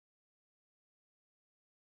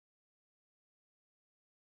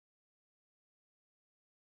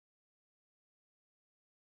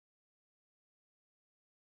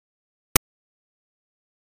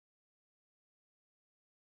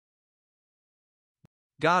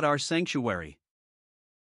God Our Sanctuary.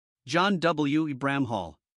 John W.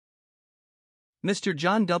 Bramhall. Mr.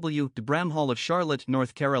 John W. Bramhall of Charlotte,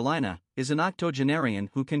 North Carolina, is an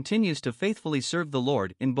octogenarian who continues to faithfully serve the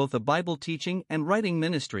Lord in both a Bible teaching and writing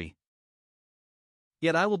ministry.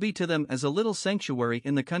 Yet I will be to them as a little sanctuary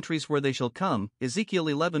in the countries where they shall come, Ezekiel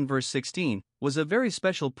 11 verse 16, was a very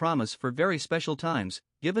special promise for very special times,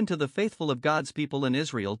 given to the faithful of God's people in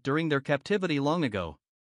Israel during their captivity long ago.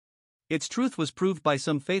 Its truth was proved by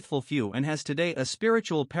some faithful few and has today a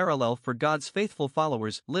spiritual parallel for God's faithful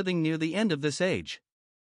followers living near the end of this age.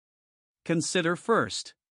 Consider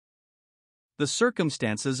first the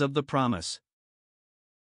circumstances of the promise.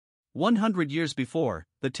 100 years before,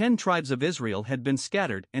 the 10 tribes of Israel had been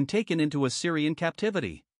scattered and taken into Assyrian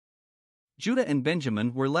captivity. Judah and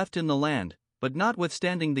Benjamin were left in the land, but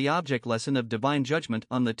notwithstanding the object lesson of divine judgment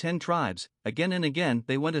on the 10 tribes, again and again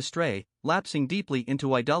they went astray, lapsing deeply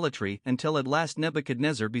into idolatry until at last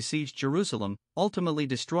Nebuchadnezzar besieged Jerusalem, ultimately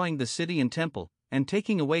destroying the city and temple, and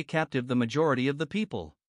taking away captive the majority of the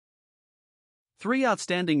people. 3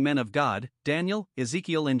 outstanding men of God, Daniel,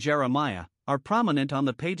 Ezekiel and Jeremiah, are prominent on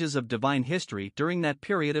the pages of divine history during that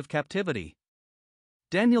period of captivity.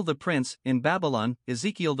 Daniel the prince, in Babylon,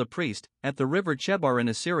 Ezekiel the priest, at the river Chebar in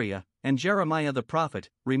Assyria, and Jeremiah the prophet,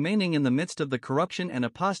 remaining in the midst of the corruption and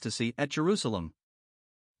apostasy at Jerusalem.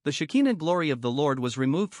 The Shekinah glory of the Lord was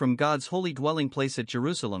removed from God's holy dwelling place at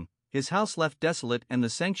Jerusalem, his house left desolate and the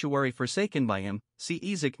sanctuary forsaken by him, see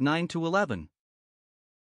Ezek 9-11.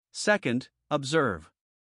 Second, observe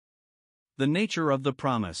the nature of the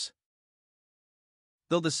promise.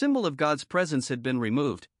 Though the symbol of God's presence had been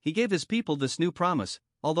removed, he gave his people this new promise: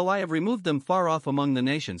 although I have removed them far off among the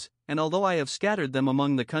nations, and although I have scattered them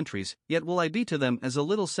among the countries, yet will I be to them as a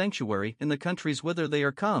little sanctuary in the countries whither they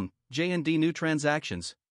are come. J&D New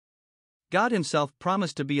Transactions. God himself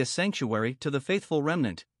promised to be a sanctuary to the faithful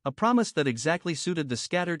remnant, a promise that exactly suited the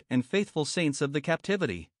scattered and faithful saints of the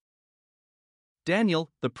captivity.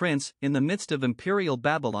 Daniel, the prince, in the midst of imperial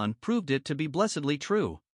Babylon, proved it to be blessedly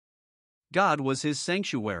true. God was his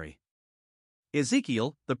sanctuary.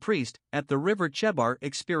 Ezekiel, the priest, at the river Chebar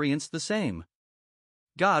experienced the same.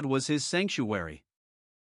 God was his sanctuary.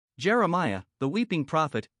 Jeremiah, the weeping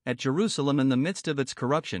prophet, at Jerusalem in the midst of its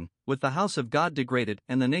corruption, with the house of God degraded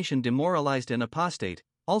and the nation demoralized and apostate,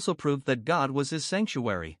 also proved that God was his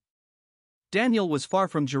sanctuary. Daniel was far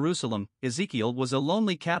from Jerusalem, Ezekiel was a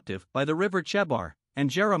lonely captive by the river Chebar, and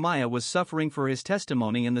Jeremiah was suffering for his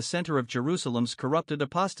testimony in the center of Jerusalem's corrupted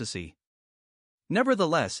apostasy.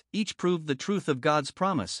 Nevertheless, each proved the truth of God's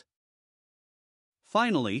promise.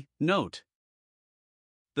 Finally, note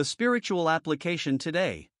the spiritual application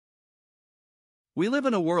today. We live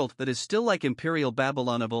in a world that is still like imperial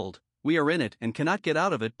Babylon of old. We are in it and cannot get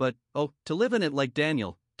out of it, but, oh, to live in it like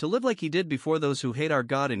Daniel, to live like he did before those who hate our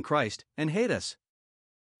God in Christ, and hate us.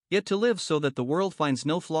 Yet to live so that the world finds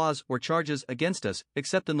no flaws or charges against us,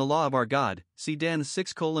 except in the law of our God, see Dan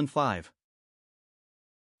 6:5.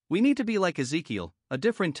 We need to be like Ezekiel, a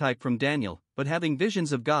different type from Daniel, but having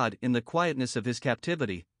visions of God in the quietness of his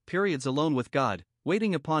captivity, periods alone with God,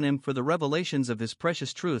 waiting upon him for the revelations of his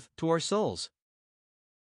precious truth to our souls.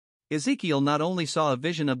 Ezekiel not only saw a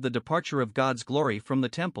vision of the departure of God's glory from the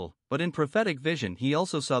temple, but in prophetic vision he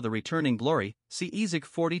also saw the returning glory, see Ezek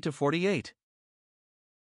 40-48.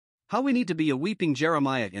 How we need to be a weeping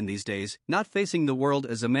Jeremiah in these days, not facing the world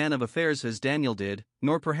as a man of affairs as Daniel did,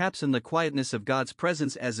 nor perhaps in the quietness of God's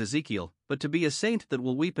presence as Ezekiel, but to be a saint that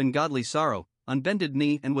will weep in godly sorrow, on bended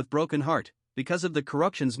knee and with broken heart, because of the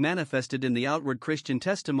corruptions manifested in the outward Christian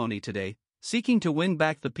testimony today, seeking to win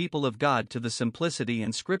back the people of God to the simplicity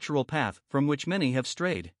and scriptural path from which many have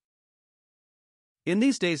strayed. In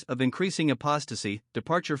these days of increasing apostasy,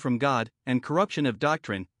 departure from God, and corruption of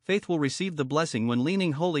doctrine, faith will receive the blessing when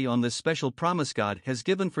leaning wholly on this special promise God has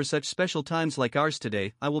given for such special times like ours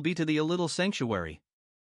today. I will be to thee a little sanctuary.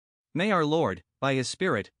 May our Lord, by his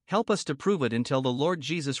Spirit, help us to prove it until the Lord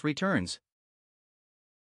Jesus returns.